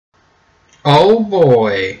Oh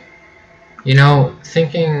boy! You know,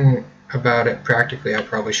 thinking about it practically, I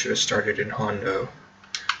probably should have started in Hondo.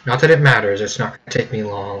 Not that it matters, it's not going to take me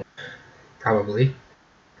long. Probably.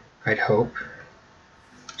 I'd hope.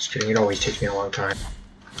 Just kidding, it always takes me a long time.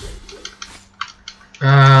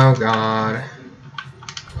 Oh god.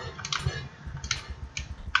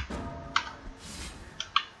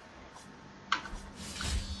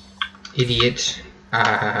 Idiot.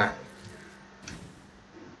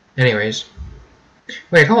 Anyways.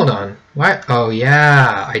 Wait, hold on. What? Oh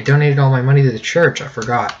yeah, I donated all my money to the church, I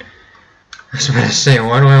forgot. I was about to say,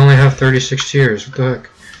 why do I only have 36 tears? What the heck?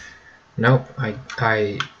 Nope,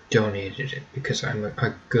 I donated it because I'm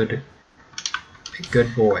a good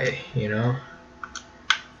boy, you know?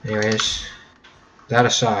 Anyways, that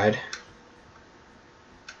aside,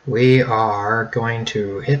 we are going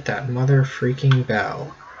to hit that mother freaking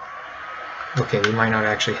bell. Okay, we might not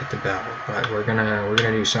actually hit the bell, but we're gonna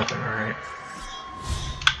do something, alright?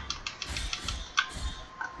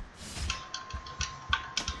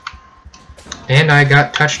 And I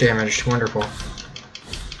got touch damaged, wonderful.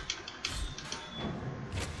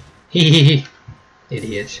 Hehehe.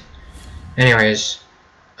 Idiot. Anyways,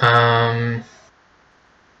 oh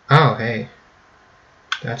hey.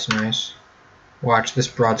 That's nice. Watch, this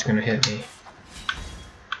broad's gonna hit me.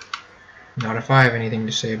 Not if I have anything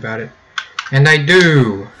to say about it. And I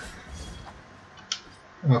do!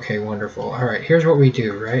 Okay, wonderful. Alright, here's what we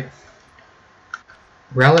do, right?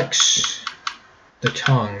 Relics the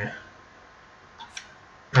tongue.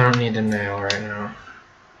 I don't need the nail right now.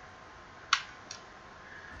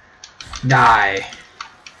 Die!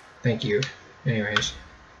 Thank you. Anyways.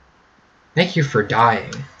 Thank you for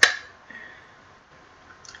dying.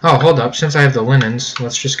 Oh, hold up. Since I have the linens,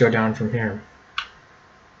 let's just go down from here.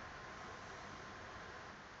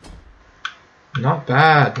 Not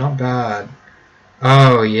bad, not bad.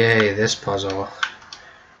 Oh, yay, this puzzle.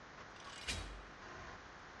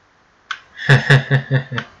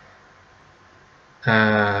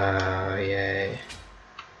 Yay.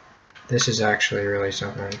 This is actually really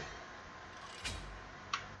something.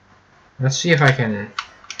 Let's see if I can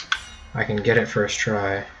get it first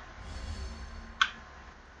try.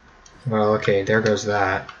 Well, okay, there goes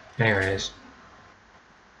that. Anyways.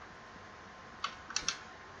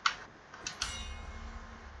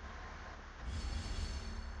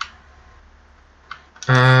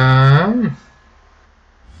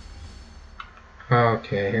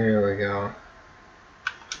 Okay, here we go.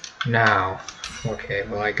 Now. Okay,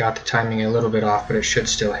 well I got the timing a little bit off, but it should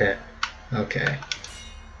still hit. Okay.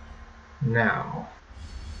 Now.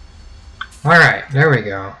 Alright, there we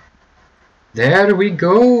go. There we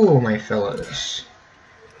go, my fellas.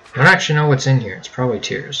 I don't actually know what's in here. It's probably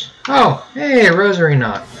tears. Oh, hey, a rosary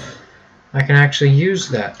knot. I can actually use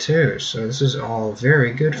that too, so this is all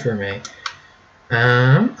very good for me.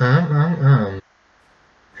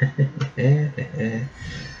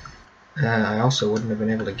 I also wouldn't have been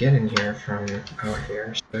able to get in here from out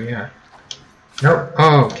here, so yeah. Nope.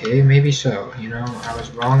 Oh, okay, maybe so. You know, I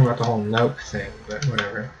was wrong about the whole nope thing, but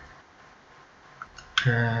whatever.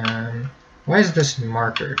 Why is this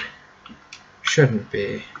markered? Shouldn't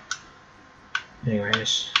be.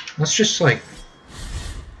 Anyways, let's just like...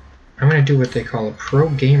 I'm gonna do what they call a pro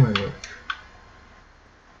gamer move.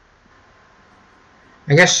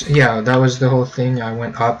 I guess, yeah, that was the whole thing. I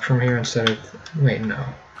went up from here instead of... Wait, no.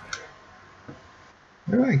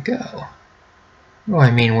 Where do I go? Well, I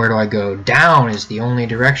mean, where do I go? Down is the only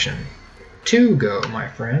direction to go, my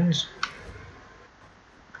friends.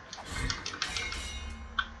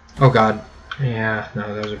 Oh god. Yeah,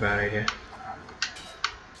 no, that was a bad idea.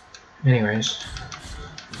 Anyways.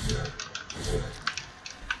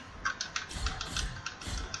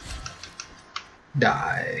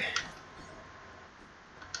 Die.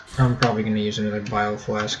 I'm probably going to use another bile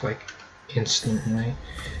flask, like, instantly.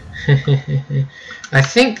 I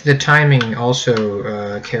think the timing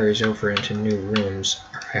also carries over into new rooms.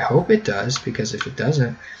 I hope it does, because if it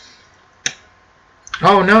doesn't...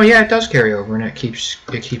 Oh, no, yeah, it does carry over, and it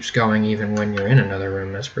keeps going even when you're in another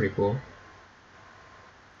room. That's pretty cool.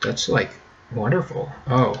 That's, like, wonderful.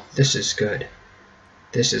 Oh, this is good.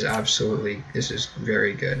 This is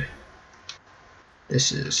very good.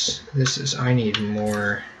 This is, I need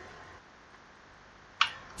more...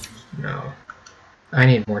 No. I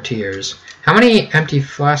need more tears. How many empty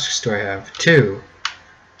flasks do I have? 2.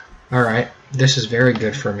 Alright, this is very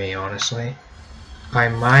good for me, honestly. I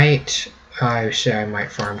say I might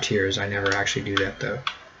farm tears. I never actually do that, though.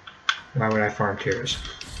 Why would I farm tears?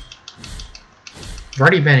 I've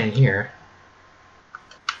already been in here.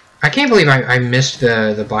 I can't believe I missed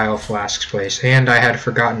the bioflasks place, and I had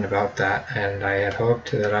forgotten about that, and I had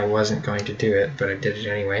hoped that I wasn't going to do it, but I did it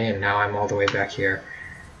anyway, and now I'm all the way back here.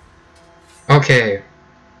 Okay,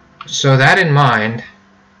 so that in mind,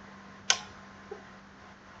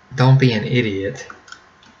 don't be an idiot.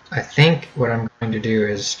 I think what I'm going to do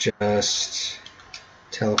is just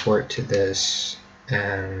teleport to this,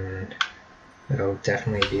 and it'll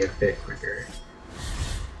definitely be a bit quicker.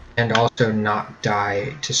 And also not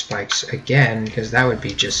die to spikes again, because that would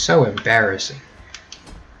be just so embarrassing.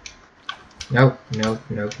 Nope, nope,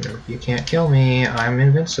 nope, nope. You can't kill me. I'm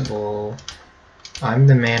invincible. I'm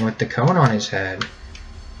the man with the cone on his head.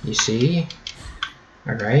 You see?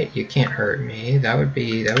 Alright, you can't hurt me. That would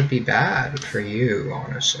be bad for you,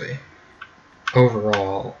 honestly.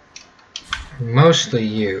 Overall. Mostly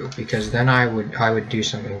you, because then I would do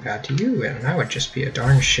something bad to you, and that would just be a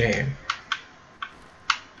darn shame.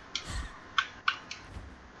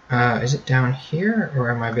 Is it down here, or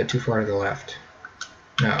am I a bit too far to the left?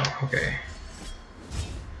 No, okay.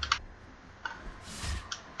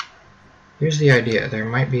 Here's the idea. There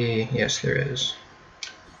might be... Yes, there is.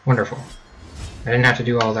 Wonderful. I didn't have to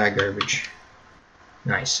do all that garbage.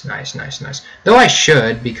 Nice, nice, nice, nice. Though I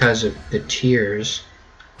should, because of the tears.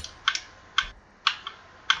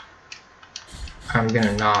 I'm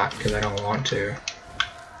gonna not, because I don't want to.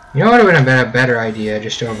 You know what would have been a better idea,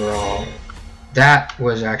 just overall? That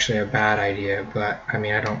was actually a bad idea, but, I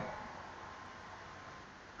mean, I don't...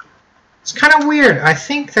 It's kind of weird. I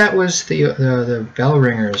think that was the bell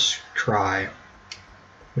ringer's cry,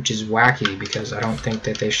 which is wacky, because I don't think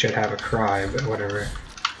that they should have a cry, but whatever.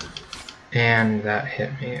 And that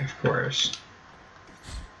hit me, of course.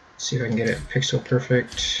 Let's see if I can get it pixel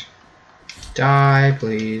perfect. Die,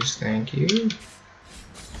 please. Thank you.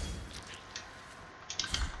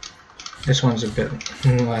 This one's a bit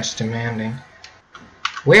less demanding.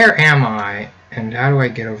 Where am I, and how do I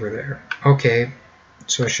get over there? Okay,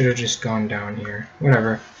 so I should have just gone down here.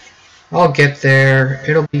 Whatever. I'll get there.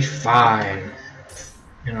 It'll be fine.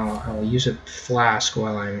 And I'll use a flask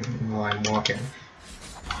while I'm walking.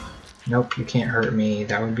 Nope, you can't hurt me.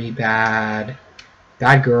 That would be bad.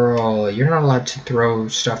 Bad girl. You're not allowed to throw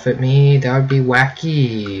stuff at me. That would be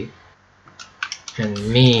wacky and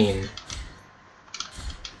mean.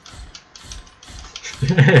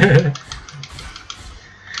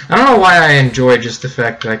 I don't know why I enjoy just the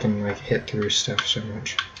fact that I can like hit through stuff so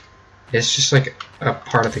much. It's just like a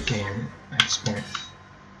part of the game at this point.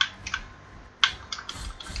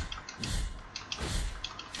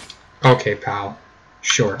 Okay, pal.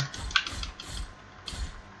 Sure.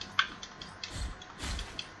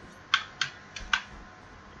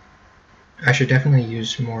 I should definitely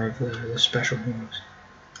use more of the special moves.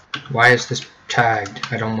 Why is this tagged?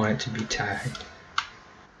 I don't want it to be tagged.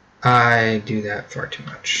 I do that far too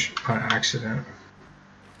much on accident,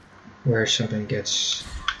 where something gets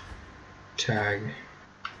tagged.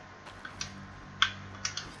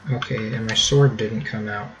 Okay, and my sword didn't come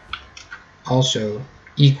out. Also,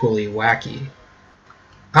 equally wacky.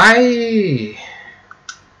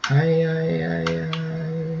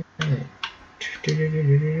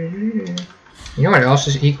 You know what else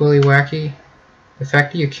is equally wacky? The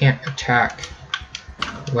fact that you can't attack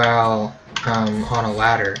while on a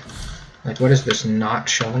ladder. Like, what is this, not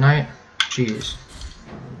Shovel Knight? Jeez.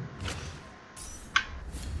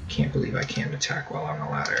 Can't believe I can't attack while on a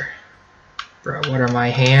ladder. Bro, what are my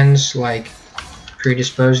hands, like,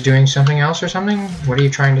 predisposed doing something else or something? What are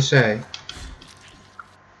you trying to say?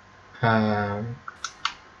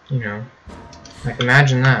 You know, like,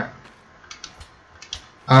 imagine that.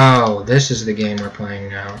 Oh, this is the game we're playing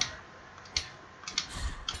now.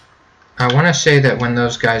 I want to say that when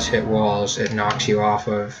those guys hit walls, it knocks you off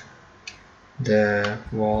of the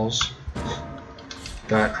walls,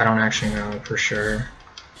 but I don't actually know for sure.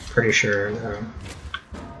 Pretty sure, though.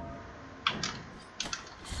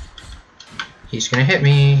 He's gonna hit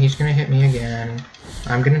me. He's gonna hit me again.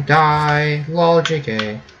 I'm gonna die. Lol,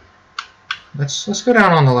 JK. Let's go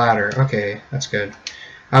down on the ladder. Okay, that's good.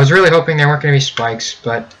 I was really hoping there weren't gonna be spikes,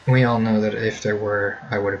 but we all know that if there were,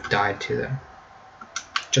 I would have died to them.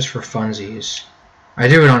 Just for funsies. I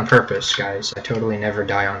do it on purpose, guys. I totally never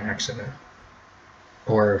die on accident.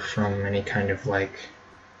 Or from any kind of, like,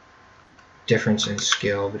 difference in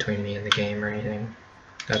skill between me and the game or anything.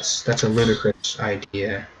 That's a ludicrous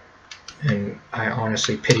idea. And I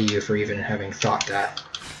honestly pity you for even having thought that.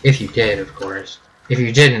 If you did, of course. If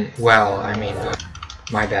you didn't, well, I mean,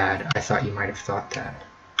 my bad. I thought you might have thought that.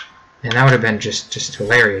 And that would have been just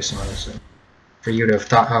hilarious, honestly. For you to have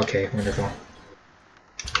thought, okay, wonderful.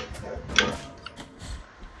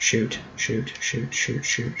 Shoot, shoot, shoot, shoot,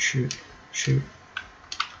 shoot, shoot, shoot.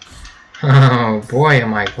 Oh boy,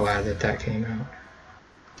 am I glad that that came out.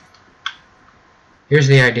 Here's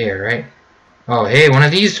the idea, right? Oh, hey, one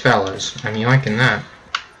of these fellas. I'm yoinking that.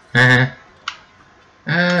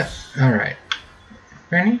 Alright.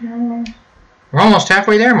 We're almost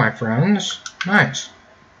halfway there, my friends. Nice.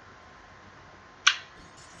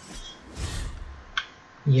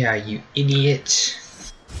 Yeah, you idiot.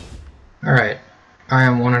 Alright. I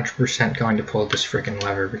am 100% going to pull this freaking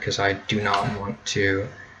lever because I do not want to.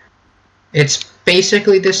 It's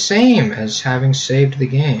basically the same as having saved the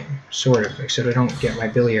game, sort of, except I don't get my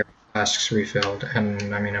biliary flasks refilled,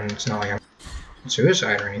 and I mean, it's not like I'm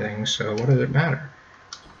suicide or anything, so what does it matter?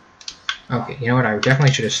 Okay, you know what, I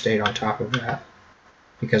definitely should have stayed on top of that,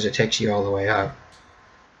 because it takes you all the way up.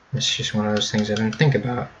 It's just one of those things I didn't think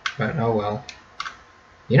about, but oh well.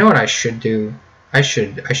 You know what I should do? I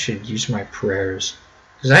should use my prayers,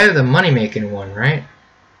 because I have the money-making one, right?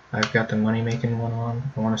 I've got the money-making one on.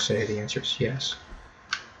 I want to say the answer is yes.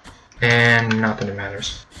 And not that it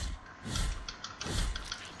matters.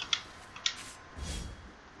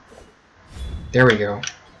 There we go.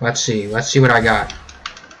 Let's see what I got.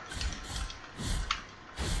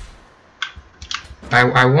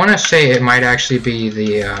 I want to say it might actually be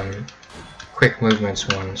the quick movements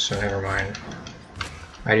one, so never mind.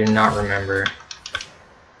 I do not remember.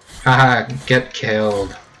 Haha, get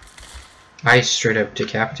killed. I straight up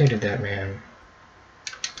decapitated that man.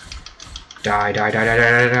 Die, die, die, die,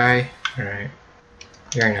 die, die, die. Alright.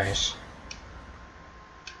 Very nice.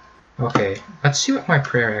 Okay, let's see what my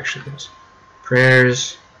prayer actually is.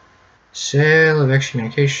 Prayers. Sale of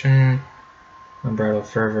excommunication. Unbridled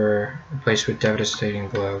fervor. Replaced with devastating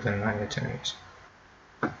blow. Then annihilate enemies.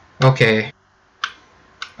 Okay.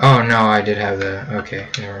 Oh no, I did have the... Okay,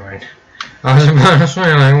 never mind. I was about to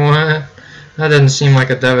say, like, what? That didn't seem like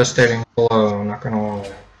a devastating blow, I'm not gonna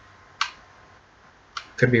lie.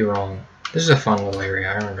 Could be wrong. This is a fun little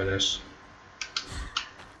area, I remember this.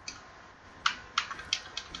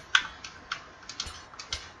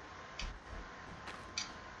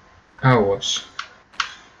 Oh, whoops.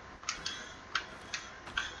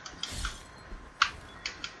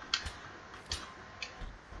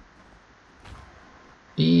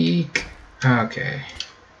 Eek. Okay.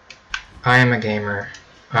 I am a gamer.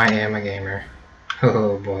 I am a gamer.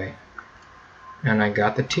 Oh boy. And I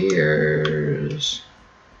got the tears.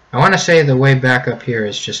 I want to say the way back up here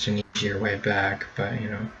is just an easier way back, but you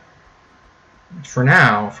know. For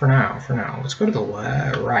now, let's go to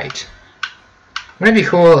the right. Wouldn't it be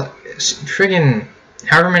cool, friggin'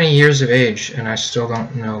 however many years of age, and I still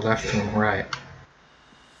don't know left from right.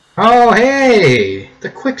 Oh, hey! The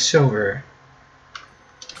Quicksilver.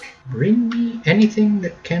 Bring me anything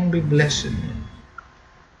that can be blessed.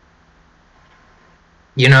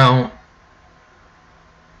 You know,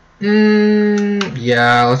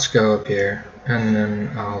 yeah, let's go up here, and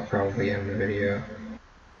then I'll probably end the video.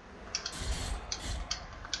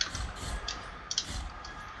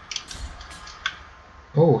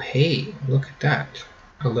 Oh, hey, look at that.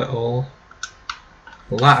 A little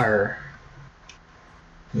ladder.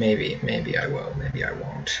 Maybe I will, maybe I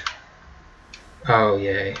won't. Oh,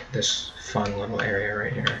 yay, this fun little area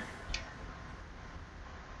right here.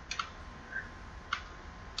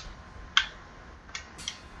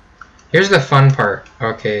 Here's the fun part.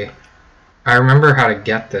 Okay, I remember how to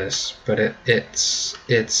get this, but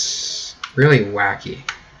it's really wacky.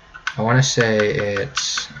 I want to say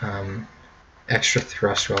it's extra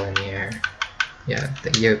thrust while in the air. Yeah,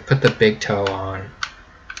 you put the big toe on,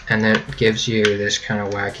 and then it gives you this kind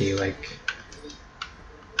of wacky, like,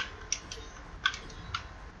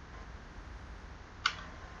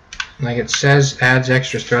 it says adds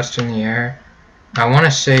extra thrust in the air. I want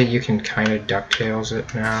to say you can kind of DuckTales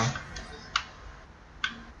it now.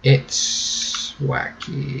 It's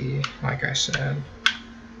wacky, like I said.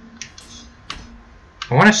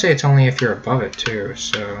 I want to say it's only if you're above it too,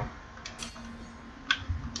 so...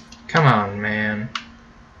 Come on, man.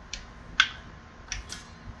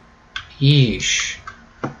 Yeesh.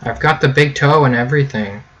 I've got the big toe and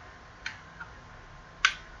everything.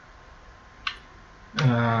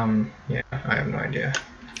 Yeah, I have no idea.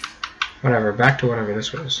 Whatever, back to whatever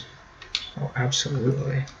this was. Oh,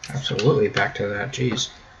 absolutely. Absolutely back to that, jeez.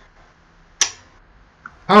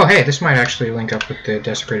 Oh, hey, this might actually link up with the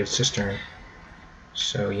Desecrated Cistern.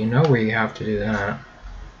 So you know where you have to do that.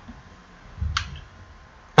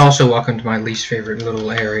 Also, welcome to my least favorite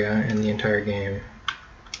little area in the entire game.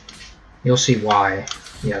 You'll see why.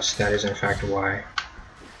 Yes, that is in fact why.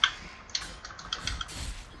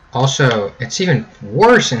 Also, it's even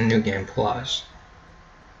worse in New Game Plus.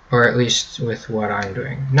 Or at least with what I'm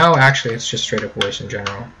doing. No, actually, it's just straight up worse in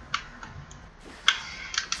general.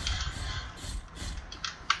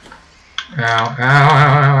 Ow, ow,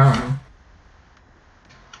 ow, ow, ow.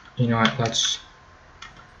 You know what, let's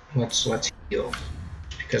heal.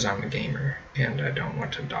 Because I'm a gamer, and I don't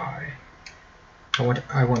want to die.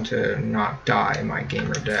 I want to not die my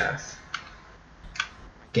gamer death.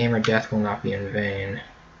 Gamer death will not be in vain.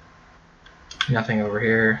 Nothing over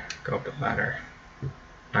here. Go up the ladder.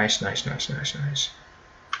 Nice, nice, nice, nice, nice.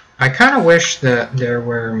 I kind of wish that there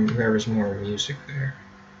was more music there.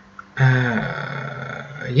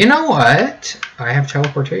 You know what? I have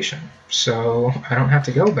teleportation, so I don't have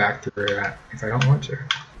to go back through that if I don't want to.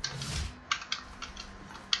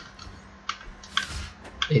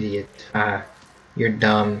 Idiot. You're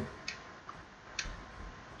dumb.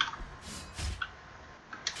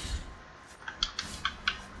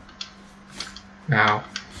 Ow.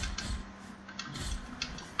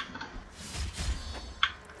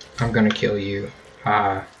 I'm gonna kill you.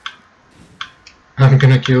 I'm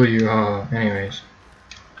gonna kill you. Anyways.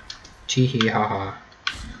 Teehee haha.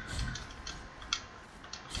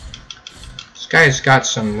 This guy's got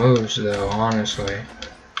some moves though, honestly.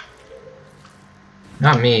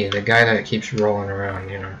 Not me, the guy that keeps rolling around,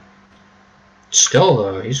 you know. Still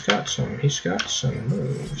though, he's got some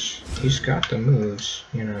moves. He's got the moves,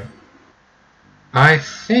 you know. I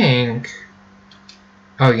think...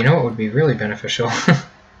 Oh, you know what would be really beneficial?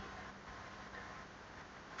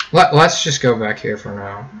 Let's just go back here for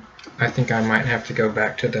now. I think I might have to go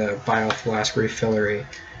back to the Bioflask Refillery.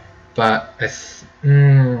 But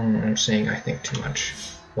I'm saying I think too much.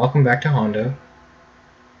 Welcome back to Hondo.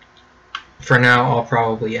 For now, I'll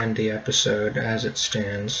probably end the episode as it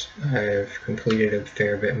stands. I've completed a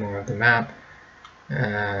fair bit more of the map.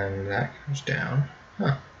 And that goes down.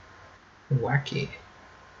 Huh. Wacky.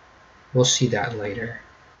 We'll see that later.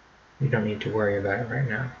 You don't need to worry about it right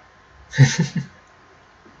now.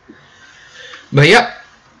 But yep.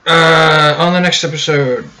 On the next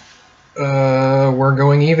episode, we're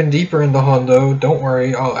going even deeper into Hondo. Don't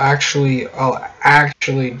worry, I'll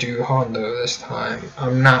actually do Hondo this time.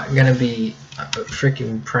 I'm not gonna be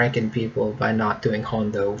freaking pranking people by not doing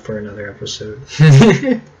Hondo for another episode.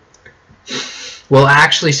 We'll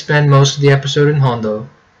actually spend most of the episode in Hondo.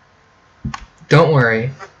 Don't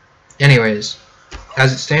worry. Anyways,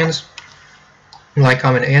 as it stands, like,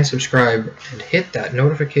 comment, and subscribe, and hit that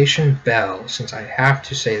notification bell, since I have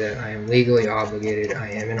to say that I am legally obligated. I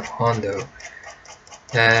am in Hondo.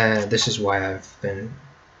 This is why I've been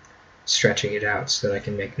stretching it out, so that I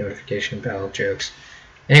can make notification bell jokes.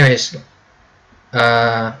 Anyways,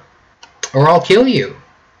 or I'll kill you.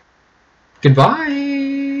 Goodbye!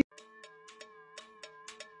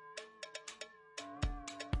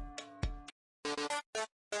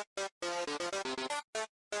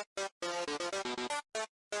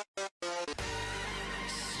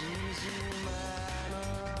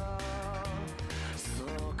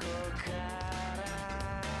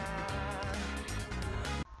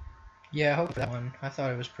 Yeah, I hope that one. I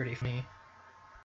thought it was pretty funny.